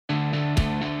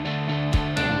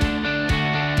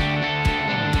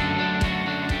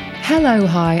Hello,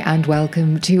 hi, and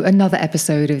welcome to another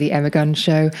episode of The Emma Gunn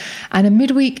Show and a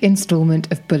midweek instalment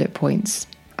of Bullet Points.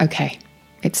 Okay,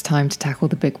 it's time to tackle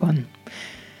the big one.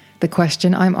 The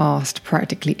question I'm asked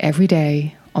practically every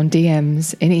day on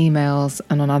DMs, in emails,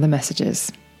 and on other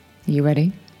messages. You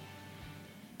ready?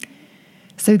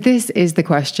 So this is the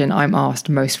question I'm asked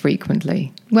most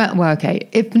frequently. Well, okay,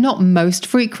 if not most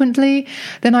frequently,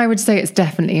 then I would say it's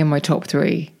definitely in my top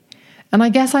 3. And I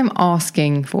guess I'm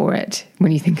asking for it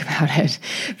when you think about it,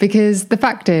 because the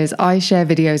fact is I share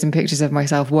videos and pictures of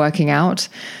myself working out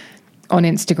on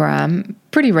Instagram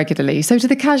pretty regularly. So to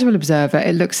the casual observer,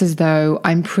 it looks as though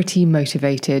I'm pretty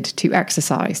motivated to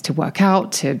exercise, to work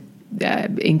out, to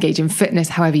engage in fitness,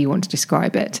 however you want to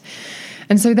describe it.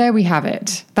 And so there we have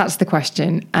it. That's the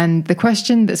question. And the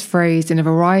question that's phrased in a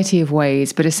variety of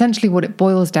ways, but essentially what it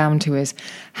boils down to is,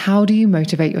 how do you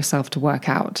motivate yourself to work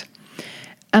out?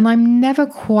 And I'm never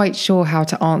quite sure how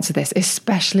to answer this,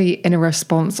 especially in a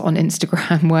response on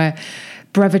Instagram where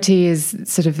brevity is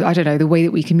sort of, I don't know, the way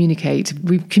that we communicate.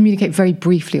 We communicate very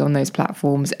briefly on those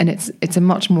platforms, and it's a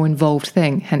much more involved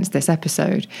thing, hence this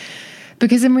episode.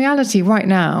 Because in reality, right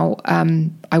now,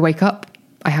 I wake up,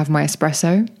 I have my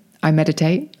espresso, I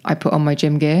meditate, I put on my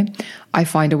gym gear, I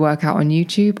find a workout on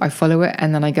YouTube, I follow it,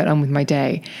 and then I get on with my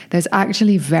day. There's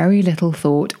actually very little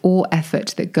thought or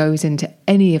effort that goes into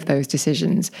any of those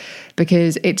decisions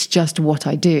because it's just what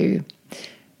I do.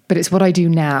 But it's what I do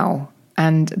now,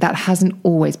 and that hasn't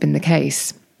always been the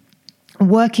case.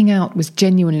 Working out was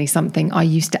genuinely something I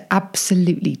used to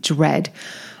absolutely dread.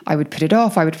 I would put it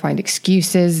off, I would find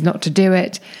excuses not to do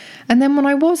it. And then when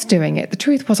I was doing it, the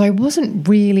truth was I wasn't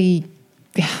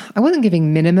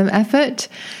giving minimum effort,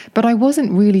 but I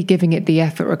wasn't really giving it the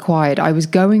effort required. I was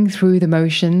going through the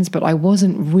motions, but I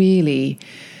wasn't really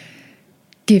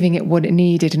giving it what it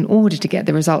needed in order to get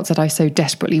the results that I so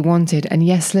desperately wanted. And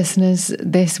yes, listeners,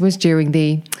 this was during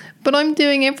but I'm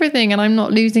doing everything and I'm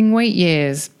not losing weight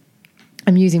years.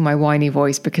 I'm using my whiny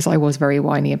voice because I was very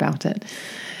whiny about it.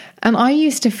 And I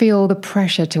used to feel the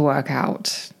pressure to work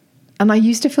out. And I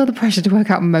used to feel the pressure to work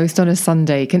out most on a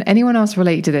Sunday. Can anyone else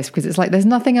relate to this? Because it's like there's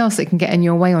nothing else that can get in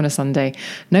your way on a Sunday.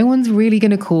 No one's really going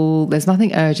to call. There's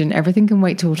nothing urgent. Everything can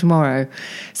wait till tomorrow.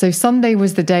 So Sunday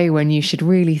was the day when you should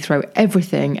really throw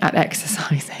everything at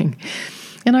exercising.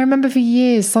 And I remember for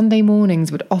years, Sunday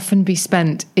mornings would often be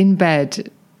spent in bed,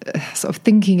 sort of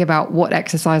thinking about what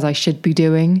exercise I should be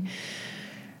doing,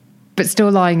 but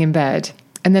still lying in bed.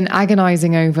 And then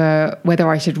agonizing over whether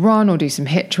I should run or do some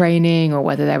HIIT training or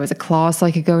whether there was a class I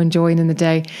could go and join in the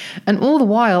day. And all the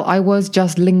while, I was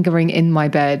just lingering in my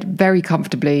bed very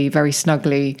comfortably, very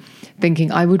snugly,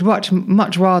 thinking I would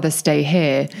much rather stay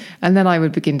here. And then I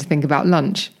would begin to think about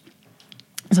lunch.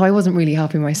 So I wasn't really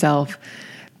helping myself.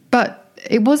 But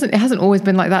it hasn't always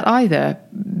been like that either.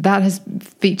 That has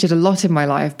featured a lot in my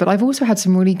life, but I've also had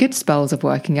some really good spells of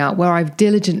working out where I've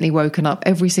diligently woken up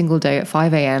every single day at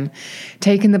 5 a.m,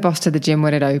 taken the bus to the gym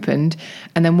when it opened,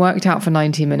 and then worked out for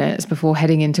 90 minutes before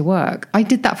heading into work. I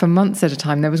did that for months at a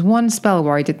time. There was one spell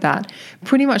where I did that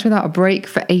pretty much without a break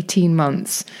for 18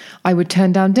 months. I would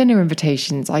turn down dinner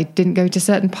invitations. I didn't go to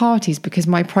certain parties because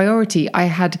my priority, I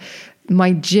had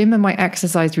my gym and my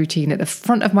exercise routine at the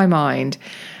front of my mind.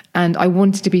 And I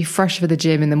wanted to be fresh for the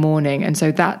gym in the morning. And so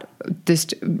that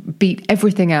just beat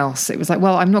everything else. It was like,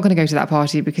 well, I'm not going to go to that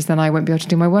party because then I won't be able to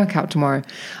do my workout tomorrow.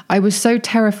 I was so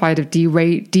terrified of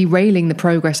derailing the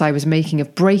progress I was making,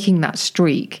 of breaking that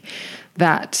streak,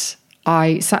 that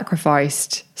I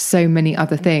sacrificed so many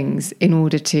other things in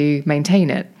order to maintain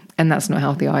it. And that's not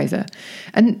healthy either.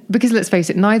 And because let's face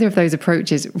it, neither of those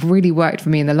approaches really worked for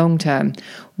me in the long term.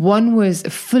 One was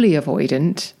fully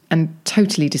avoidant and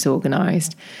totally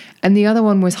disorganized. And the other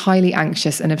one was highly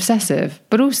anxious and obsessive,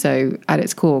 but also at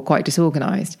its core quite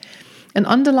disorganized. And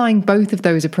underlying both of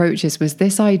those approaches was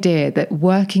this idea that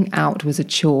working out was a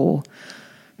chore,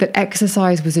 that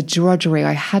exercise was a drudgery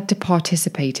I had to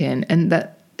participate in, and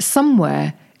that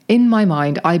somewhere in my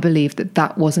mind, I believed that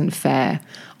that wasn't fair.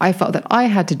 I felt that I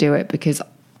had to do it because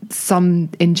some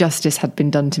injustice had been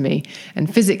done to me.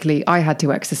 And physically, I had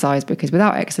to exercise because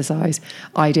without exercise,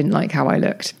 I didn't like how I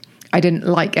looked. I didn't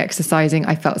like exercising.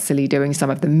 I felt silly doing some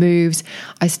of the moves.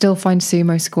 I still find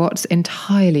sumo squats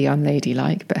entirely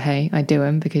unladylike, but hey, I do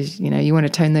them because, you want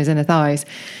to tone those inner thighs.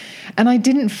 And I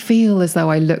didn't feel as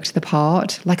though I looked the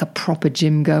part, like a proper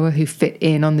gym goer who fit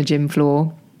in on the gym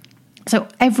floor. So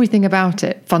everything about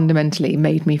it fundamentally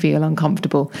made me feel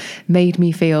uncomfortable, made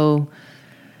me feel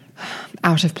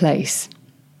out of place.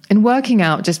 And working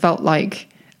out just felt like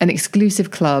an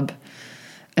exclusive club,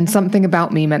 and something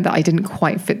about me meant that I didn't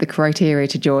quite fit the criteria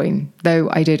to join, though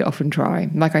I did often try.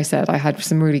 Like I said, I had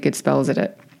some really good spells at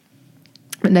it.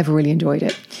 but never really enjoyed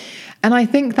it. And I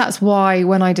think that's why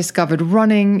when I discovered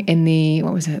running in the,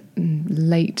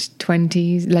 late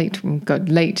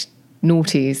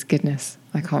noughties, goodness,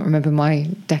 I can't remember my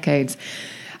decades.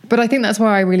 But I think that's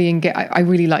why I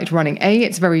really liked running.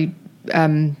 It's very,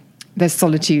 there's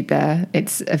solitude there.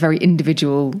 It's a very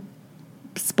individual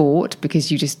sport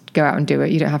because you just go out and do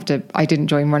it. You don't have to, I didn't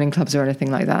join running clubs or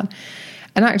anything like that.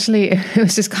 And actually it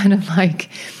was just kind of like,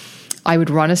 I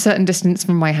would run a certain distance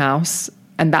from my house,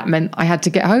 and that meant I had to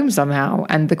get home somehow.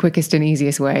 And the quickest and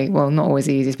easiest way, well, not always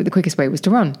the easiest, but the quickest way was to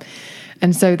run.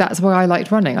 And so that's why I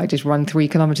liked running. I just run 3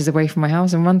 kilometers away from my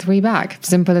house and run 3 back.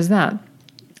 Simple as that.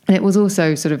 And it was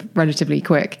also sort of relatively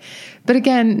quick. But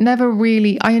again, never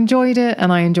really, I enjoyed it,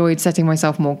 and I enjoyed setting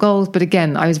myself more goals. But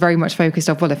again, I was very much focused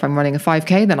on, well, if I'm running a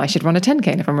 5K, then I should run a 10K.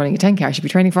 And if I'm running a 10K, I should be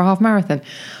training for a half marathon.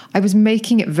 I was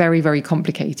making it very, very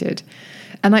complicated.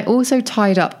 And I also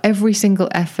tied up every single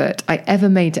effort I ever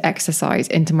made to exercise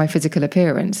into my physical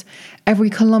appearance.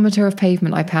 Every kilometre of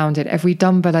pavement I pounded, every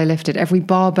dumbbell I lifted, every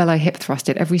barbell I hip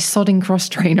thrusted, every sodding cross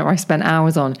trainer I spent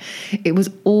hours on. It was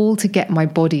all to get my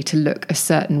body to look a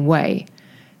certain way.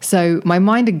 So my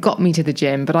mind had got me to the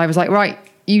gym, but I was like, right,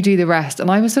 you do the rest.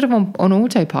 And I was sort of on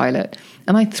autopilot,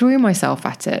 and I threw myself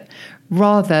at it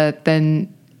rather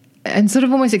than... and sort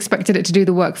of almost expected it to do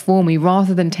the work for me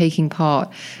rather than taking part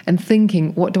and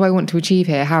thinking, what do I want to achieve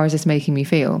here? How is this making me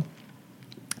feel?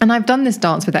 And I've done this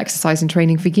dance with exercise and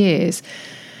training for years.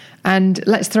 And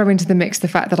let's throw into the mix the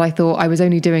fact that I thought I was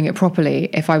only doing it properly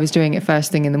if I was doing it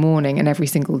first thing in the morning and every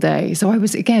single day. So I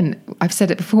was, again, I've said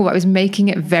it before, but I was making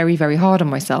it very, very hard on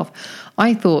myself.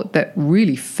 I thought that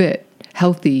really fit,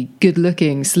 healthy,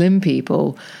 good-looking, slim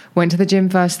people went to the gym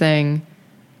first thing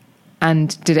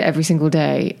and did it every single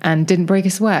day and didn't break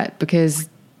a sweat, because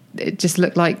it just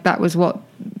looked like that was what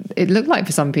it looked like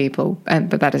for some people.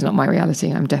 But that is not my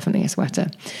reality. I'm definitely a sweater.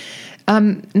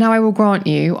 Now, I will grant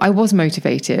you, I was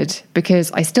motivated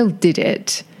because I still did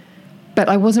it, but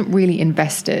I wasn't really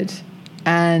invested.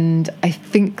 And I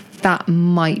think that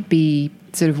might be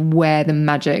sort of where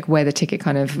the ticket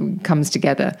kind of comes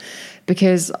together.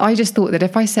 Because I just thought that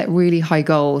if I set really high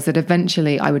goals, that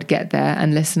eventually I would get there.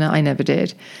 And listener, I never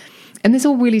did. And this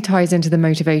all really ties into the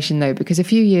motivation, though, because a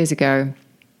few years ago,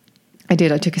 I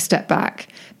took a step back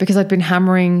because I'd been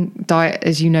hammering diet,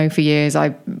 as you know, for years.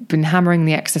 I've been hammering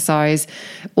the exercise,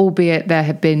 albeit there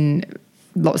had been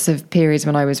lots of periods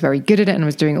when I was very good at it and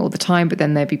was doing it all the time, but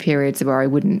then there'd be periods where I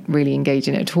wouldn't really engage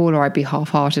in it at all, or I'd be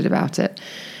half-hearted about it.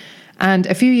 And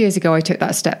a few years ago, I took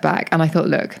that step back and I thought,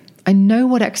 look, I know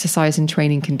what exercise and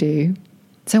training can do.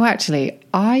 So actually,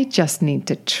 I just need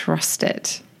to trust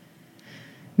it.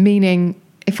 Meaning,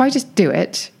 if I just do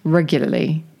it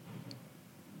regularly,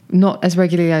 not as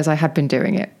regularly as I had been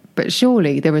doing it, but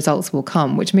surely the results will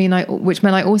come, which meant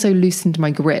I also loosened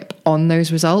my grip on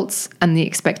those results and the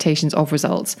expectations of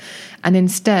results, and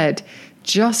instead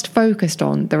just focused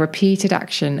on the repeated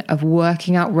action of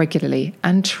working out regularly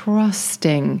and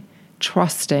trusting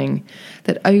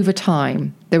that over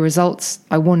time the results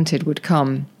I wanted would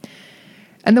come.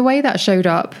 And the way that showed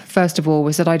up, first of all,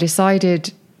 was that I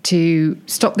decided to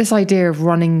stop this idea of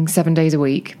running 7 days a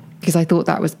week, because I thought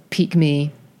that was peak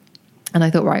me. And I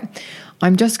thought, right,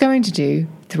 I'm just going to do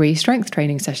 3 strength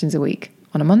training sessions a week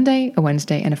on a Monday, a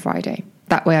Wednesday, and a Friday.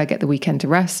 That way I get the weekend to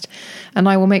rest. And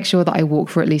I will make sure that I walk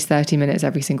for at least 30 minutes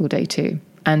every single day too.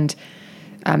 And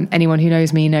anyone who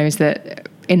knows me knows that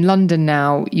in London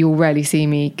now, you'll rarely see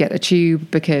me get a tube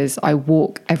because I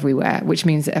walk everywhere, which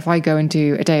means that if I go and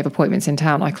do a day of appointments in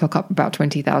town, I clock up about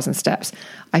 20,000 steps.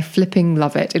 I flipping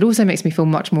love it. It also makes me feel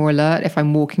much more alert if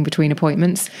I'm walking between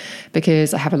appointments,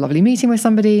 because I have a lovely meeting with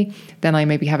somebody, then I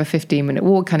maybe have a 15-minute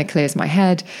walk, kind of clears my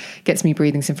head, gets me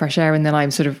breathing some fresh air, and then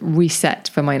I'm sort of reset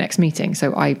for my next meeting.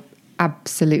 So I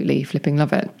absolutely flipping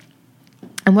love it.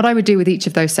 And what I would do with each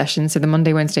of those sessions, so the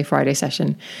Monday, Wednesday, Friday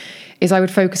session, is I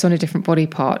would focus on a different body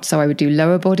part. So I would do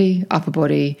lower body, upper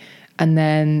body, and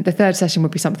then the third session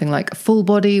would be something like full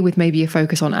body with maybe a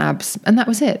focus on abs. And that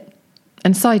was it.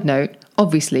 And side note,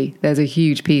 obviously there's a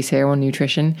huge piece here on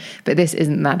nutrition, but this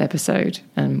isn't that episode.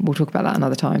 And we'll talk about that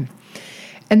another time.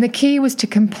 And the key was to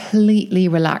completely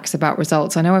relax about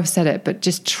results. I know I've said it, but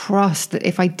just trust that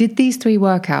if I did these 3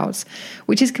 workouts,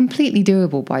 which is completely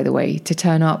doable, by the way, to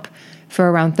turn up for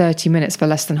around 30 minutes for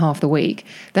less than half the week,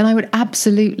 then I would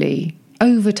absolutely,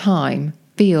 over time,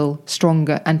 feel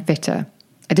stronger and fitter.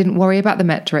 I didn't worry about the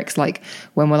metrics like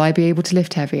when will I be able to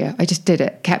lift heavier. I just did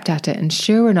it, kept at it. And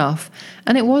sure enough,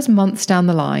 and it was months down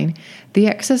the line, the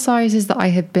exercises that I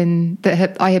had been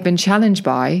challenged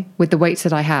by with the weights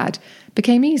that I had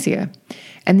became easier.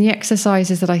 And the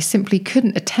exercises that I simply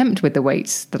couldn't attempt with the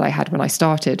weights that I had when I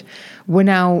started were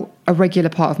now a regular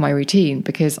part of my routine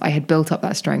because I had built up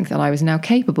that strength and I was now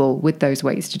capable with those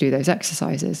weights to do those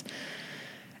exercises.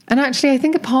 And actually, I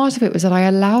think a part of it was that I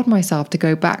allowed myself to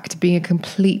go back to being a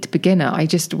complete beginner. I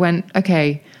just went,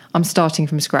 okay, I'm starting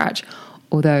from scratch.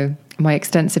 Although my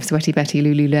extensive Sweaty Betty,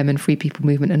 Lululemon, Free People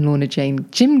Movement and Lorna Jane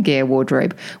gym gear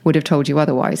wardrobe would have told you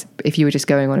otherwise if you were just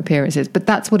going on appearances. But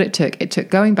that's what it took. It took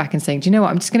going back and saying, do you know what?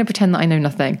 I'm just going to pretend that I know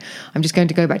nothing. I'm just going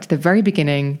to go back to the very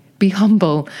beginning, be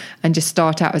humble, and just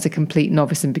start out as a complete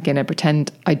novice and beginner,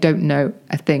 pretend I don't know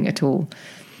a thing at all.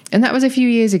 And that was a few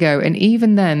years ago. And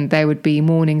even then, there would be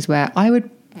mornings where I would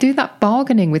do that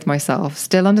bargaining with myself,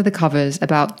 still under the covers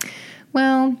about,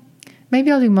 well, maybe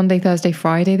I'll do Monday, Thursday,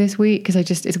 Friday this week because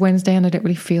it's Wednesday and I don't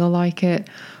really feel like it.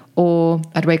 Or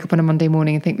I'd wake up on a Monday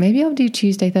morning and think, maybe I'll do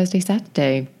Tuesday, Thursday,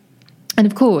 Saturday. And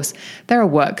of course, there are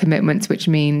work commitments, which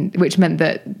meant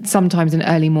that sometimes an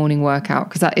early morning workout,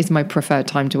 because that is my preferred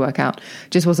time to work out,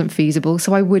 just wasn't feasible.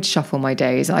 So I would shuffle my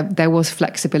days. There was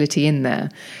flexibility in there.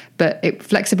 But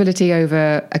flexibility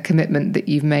over a commitment that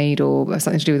you've made or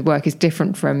something to do with work is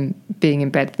different from being in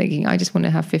bed thinking, I just want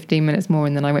to have 15 minutes more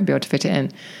and then I won't be able to fit it in.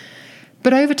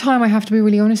 But over time, I have to be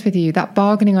really honest with you, that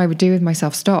bargaining I would do with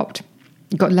myself stopped.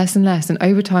 It got less and less. And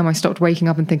over time, I stopped waking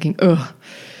up and thinking, ugh,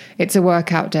 it's a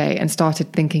workout day, and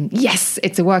started thinking, yes,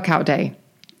 it's a workout day.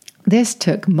 This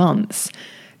took months.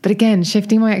 But again,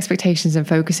 shifting my expectations and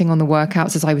focusing on the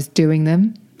workouts as I was doing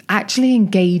them, actually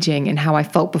engaging in how I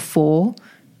felt before,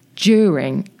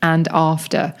 during, and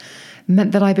after,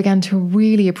 meant that I began to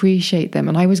really appreciate them.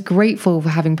 And I was grateful for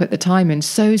having put the time in,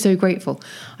 so grateful.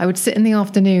 I would sit in the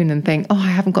afternoon and think, oh, I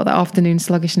haven't got that afternoon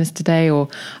sluggishness today. Or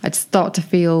I'd start to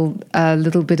feel a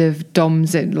little bit of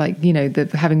DOMS,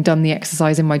 having done the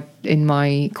exercise in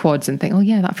my quads and think, oh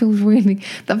yeah, that feels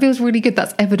really good.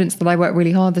 That's evidence that I worked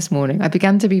really hard this morning. I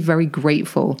began to be very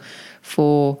grateful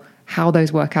for how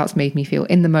those workouts made me feel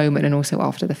in the moment and also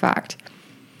after the fact.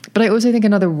 But I also think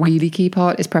another really key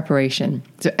part is preparation.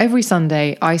 So every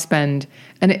Sunday I spend,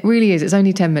 and it really is, it's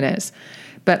only 10 minutes,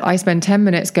 but I spend 10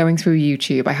 minutes going through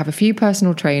YouTube. I have a few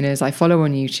personal trainers I follow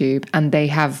on YouTube, and they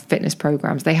have fitness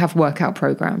programs. They have workout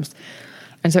programs.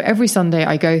 And so every Sunday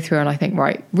I go through and I think,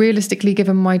 right, realistically,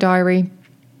 given my diary,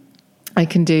 I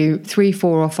can do 3,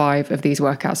 4, or 5 of these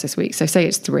workouts this week. So say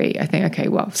it's 3. I think, okay,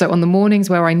 well, so on the mornings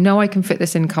where I know I can fit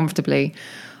this in comfortably,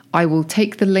 I will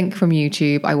take the link from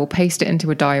YouTube, I will paste it into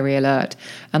a diary alert,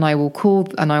 and I will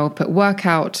put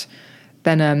workout,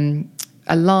 then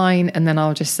a line, and then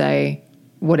I'll just say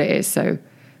what it is. So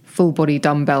full body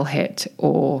dumbbell hit,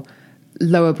 or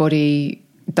lower body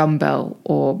dumbbell,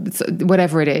 or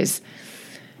whatever it is.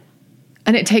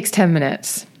 And it takes 10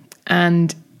 minutes.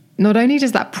 And not only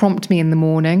does that prompt me in the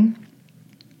morning,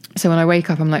 so when I wake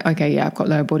up, I'm like, okay, yeah, I've got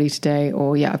lower body today,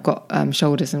 or yeah, I've got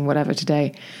shoulders and whatever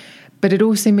today. But it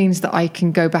also means that I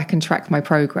can go back and track my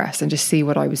progress and just see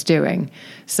what I was doing.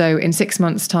 So in 6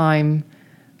 months' time,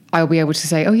 I'll be able to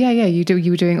say, oh, yeah,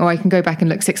 you were doing, or I can go back and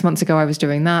look 6 months ago, I was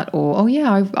doing that. Or, oh,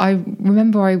 yeah, I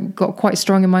remember I got quite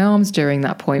strong in my arms during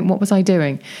that point. What was I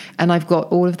doing? And I've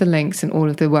got all of the links and all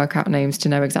of the workout names to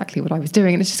know exactly what I was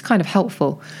doing. And it's just kind of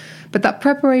helpful. But that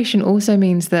preparation also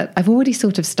means that I've already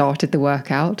sort of started the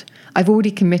workout. I've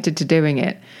already committed to doing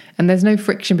it. And there's no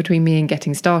friction between me and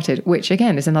getting started, which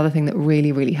again is another thing that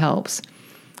really, really helps.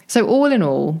 So all in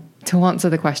all, to answer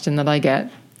the question that I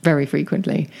get very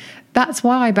frequently, that's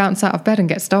why I bounce out of bed and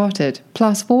get started.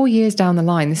 Plus 4 years down the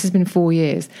line, this has been 4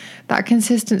 years, that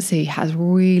consistency has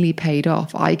really paid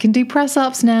off. I can do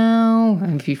press-ups now.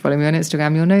 And if you follow me on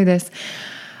Instagram, you'll know this.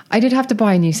 I did have to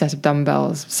buy a new set of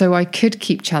dumbbells so I could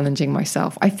keep challenging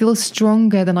myself. I feel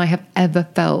stronger than I have ever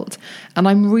felt. And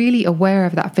I'm really aware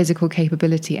of that physical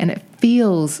capability. And it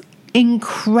feels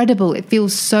incredible. It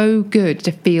feels so good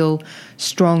to feel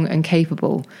strong and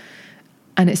capable.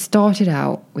 And it started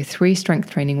out with 3 strength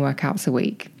training workouts a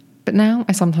week. But now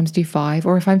I sometimes do 5.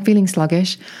 Or if I'm feeling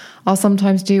sluggish, I'll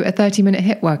sometimes do a 30-minute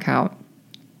HIIT workout.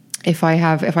 If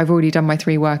I've already done my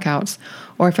 3 workouts,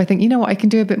 or if I think, you know what, I can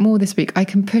do a bit more this week, I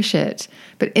can push it.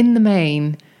 But in the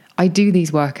main, I do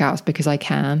these workouts because I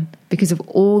can, because of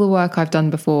all the work I've done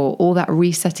before, all that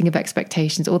resetting of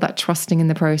expectations, all that trusting in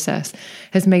the process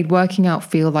has made working out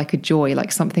feel like a joy,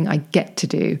 like something I get to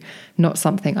do, not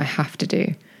something I have to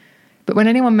do. But when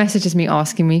anyone messages me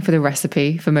asking me for the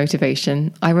recipe for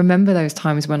motivation, I remember those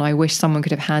times when I wish someone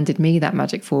could have handed me that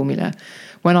magic formula,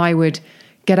 when I would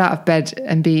get out of bed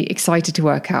and be excited to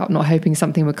work out, not hoping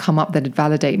something would come up that would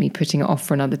validate me putting it off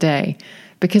for another day.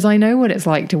 Because I know what it's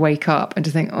like to wake up and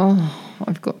to think, oh,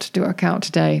 I've got to work out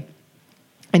today.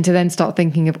 And to then start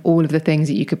thinking of all of the things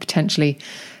that you could potentially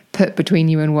put between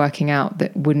you and working out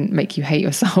that wouldn't make you hate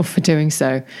yourself for doing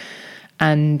so.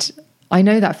 And I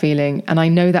know that feeling, and I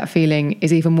know that feeling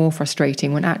is even more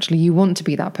frustrating when actually you want to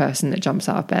be that person that jumps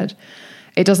out of bed.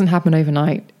 It doesn't happen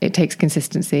overnight. It takes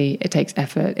consistency, it takes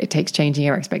effort, it takes changing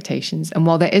your expectations. And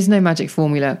while there is no magic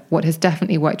formula, what has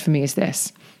definitely worked for me is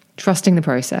this: trusting the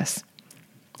process,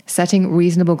 setting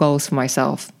reasonable goals for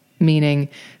myself, meaning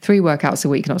 3 workouts a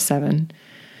week, not 7,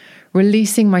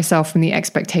 releasing myself from the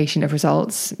expectation of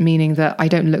results, meaning that I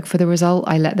don't look for the result,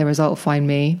 I let the result find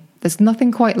me. There's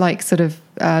nothing quite like sort of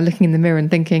looking in the mirror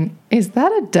and thinking, is that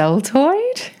a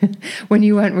deltoid? when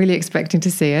you weren't really expecting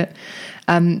to see it.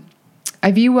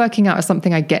 I view working out as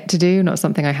something I get to do, not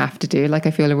something I have to do. Like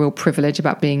I feel a real privilege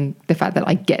about being the fact that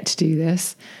I get to do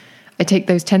this. I take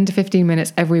those 10 to 15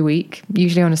 minutes every week,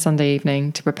 usually on a Sunday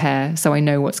evening, to prepare so I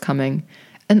know what's coming.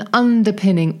 And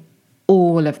underpinning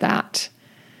all of that,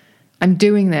 I'm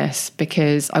doing this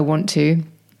because I want to,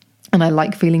 and I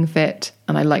like feeling fit,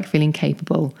 and I like feeling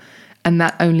capable. And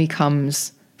that only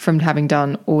comes from having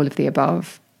done all of the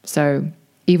above. So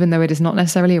even though it is not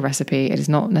necessarily a recipe, it is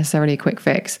not necessarily a quick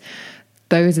fix,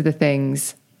 those are the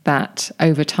things that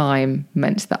over time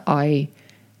meant that I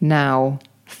now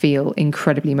feel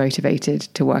incredibly motivated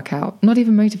to work out. Not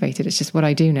even motivated, it's just what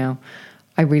I do now.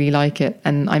 I really like it,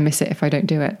 and I miss it if I don't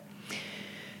do it.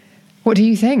 What do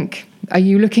you think? Are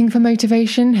you looking for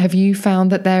motivation? Have you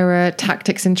found that there are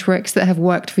tactics and tricks that have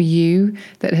worked for you,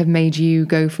 that have made you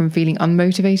go from feeling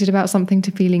unmotivated about something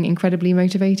to feeling incredibly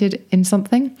motivated in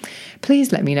something?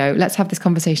 Please let me know. Let's have this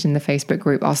conversation in the Facebook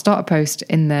group. I'll start a post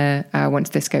in there once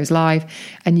this goes live,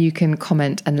 and you can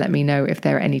comment and let me know if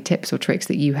there are any tips or tricks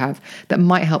that you have that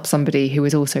might help somebody who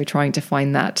is also trying to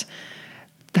find that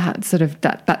sort of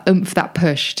that oomph, that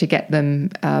push to get them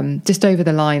just over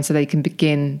the line so they can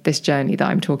begin this journey that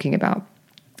I'm talking about.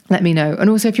 Let me know. And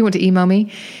also, if you want to email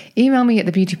me at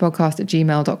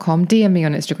thebeautypodcast@gmail.com. DM me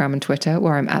on Instagram and Twitter,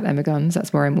 where I'm at Emma Guns.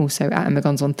 That's where I'm also at Emma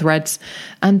Guns on Threads.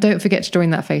 And don't forget to join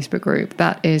that Facebook group.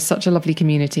 That is such a lovely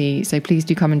community. So please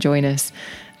do come and join us.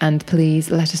 And please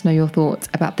let us know your thoughts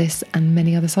about this and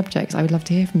many other subjects. I would love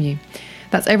to hear from you.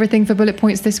 That's everything for Bullet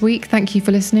Points this week. Thank you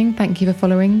for listening. Thank you for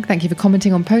following. Thank you for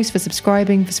commenting on posts, for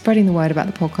subscribing, for spreading the word about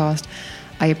the podcast.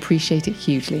 I appreciate it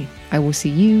hugely. I will see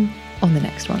you on the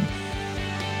next one.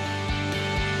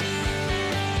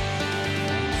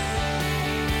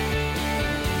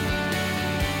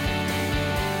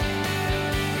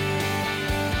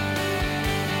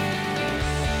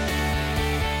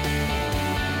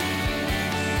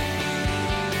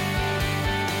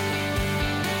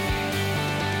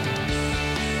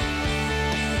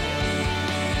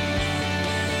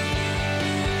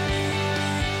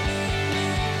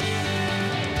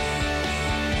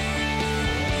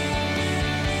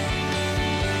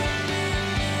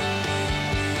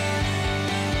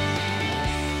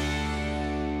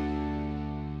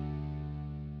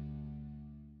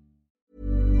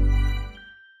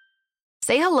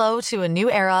 Say hello to a new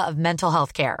era of mental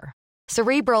health care.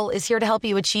 Cerebral is here to help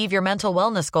you achieve your mental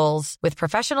wellness goals with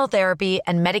professional therapy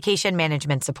and medication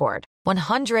management support.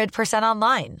 100%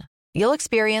 online. You'll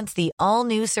experience the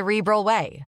all-new Cerebral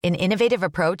Way, an innovative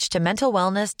approach to mental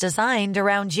wellness designed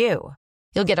around you.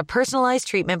 You'll get a personalized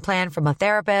treatment plan from a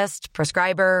therapist,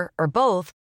 prescriber, or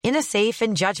both in a safe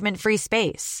and judgment-free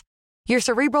space. Your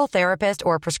Cerebral therapist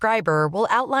or prescriber will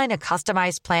outline a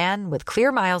customized plan with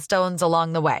clear milestones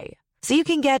along the way, so you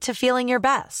can get to feeling your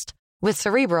best. With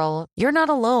Cerebral, you're not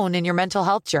alone in your mental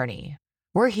health journey.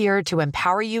 We're here to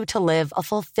empower you to live a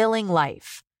fulfilling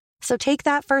life. So take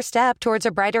that first step towards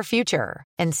a brighter future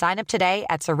and sign up today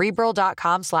at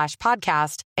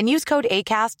Cerebral.com/podcast and use code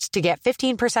ACAST to get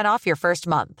 15% off your first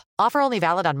month. Offer only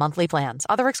valid on monthly plans.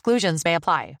 Other exclusions may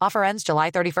apply. Offer ends July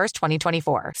 31st,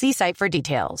 2024. See site for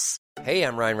details. Hey,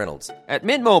 I'm Ryan Reynolds. At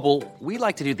Mint Mobile, we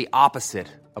like to do the opposite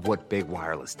of what Big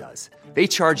Wireless does. They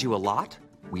charge you a lot,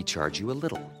 we charge you a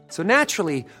little. So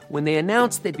naturally, when they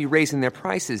announced they'd be raising their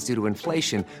prices due to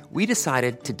inflation, we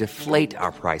decided to deflate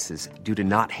our prices due to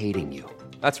not hating you.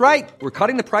 That's right. We're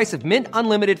cutting the price of Mint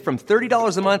Unlimited from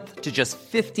 $30 a month to just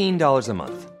 $15 a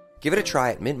month. Give it a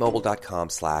try at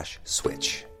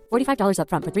mintmobile.com/switch. $45 up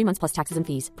front for 3 months plus taxes and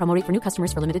fees. Promo rate for new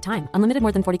customers for limited time. Unlimited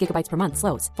more than 40 gigabytes per month.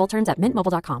 Slows full terms at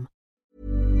mintmobile.com.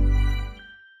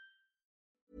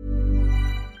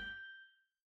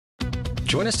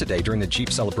 Join us today during the Jeep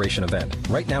Celebration event.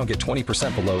 Right now, get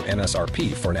 20% below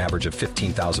MSRP for an average of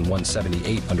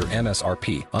 $15,178 under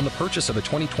MSRP on the purchase of a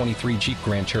 2023 Jeep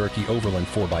Grand Cherokee Overland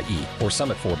 4xE or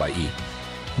Summit 4xE.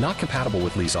 Not compatible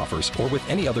with lease offers or with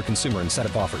any other consumer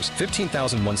incentive offers.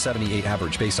 $15,178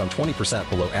 average based on 20%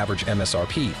 below average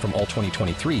MSRP from all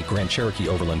 2023 Grand Cherokee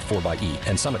Overland 4xE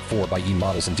and Summit 4xE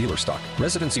models in dealer stock.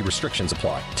 Residency restrictions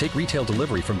apply. Take retail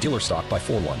delivery from dealer stock by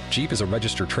 4/1. Jeep is a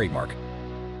registered trademark.